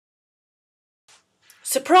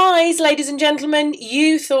Surprise, ladies and gentlemen,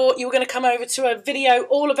 you thought you were going to come over to a video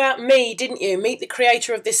all about me, didn't you? Meet the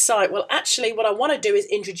creator of this site. Well, actually, what I want to do is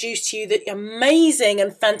introduce to you the amazing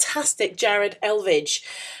and fantastic Jared Elvidge.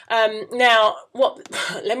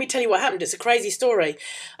 Let me tell you what happened. It's a crazy story.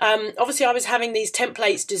 Obviously, I was having these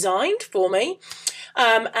templates designed for me.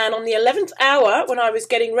 And on the 11th hour, when I was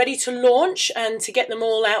getting ready to launch and to get them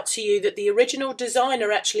all out to you, that the original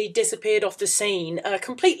designer actually disappeared off the scene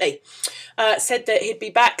completely. Said that he'd be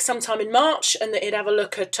back sometime in March and that he'd have a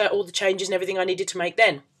look at all the changes and everything I needed to make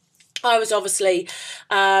then. I was obviously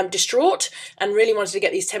distraught and really wanted to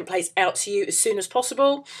get these templates out to you as soon as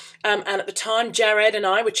possible. And at the time, Jared and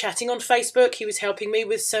I were chatting on Facebook. He was helping me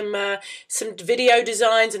with some video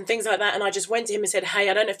designs and things like that. And I just went to him and said, hey,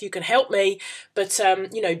 I don't know if you can help me, but,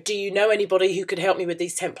 do you know anybody who could help me with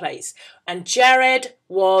these templates? And Jared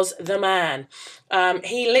was the man.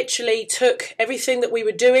 He literally took everything that we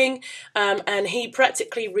were doing and he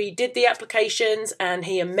practically redid the applications and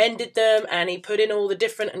he amended them and he put in all the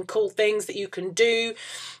different and cool things that you can do.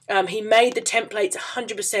 He made the templates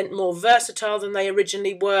 100% more versatile than they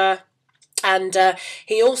originally were. And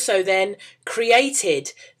he also then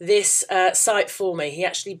created this site for me. He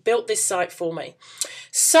actually built this site for me.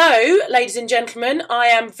 So, ladies and gentlemen, I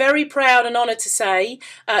am very proud and honoured to say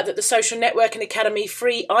that the Social Networking Academy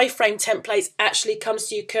free iframe templates actually comes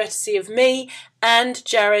to you courtesy of me and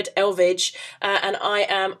Jared Elvidge, and I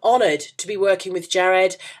am honoured to be working with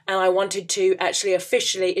Jared, and I wanted to actually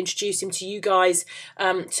officially introduce him to you guys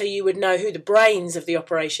so you would know who the brains of the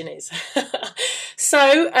operation is.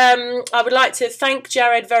 So I would like to thank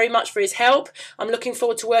Jared very much for his help. I'm looking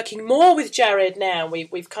forward to working more with Jared now.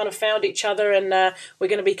 We've kind of found each other and we're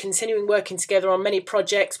going to be continuing working together on many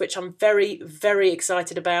projects, which I'm very, very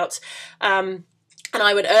excited about. And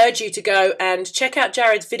I would urge you to go and check out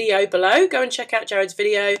Jared's video below. Go and check out Jared's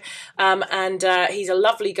video. He's a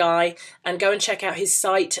lovely guy. And go and check out his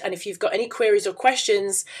site. And if you've got any queries or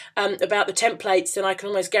questions about the templates, then I can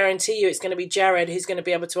almost guarantee you it's going to be Jared who's going to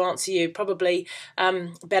be able to answer you probably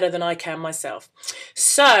better than I can myself.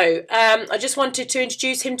 So I just wanted to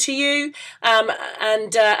introduce him to you.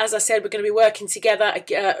 As I said, we're going to be working together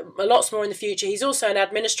lots more in the future. He's also an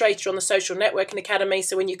administrator on the Social Networking Academy.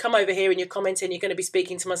 So when you come over here and you're commenting, you're going to be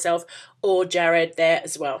speaking to myself or Jared there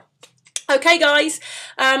as well. Okay, guys,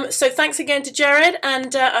 so thanks again to Jared,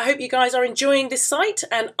 and I hope you guys are enjoying this site,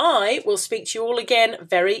 and I will speak to you all again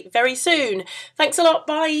very, very soon. Thanks a lot.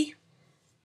 Bye.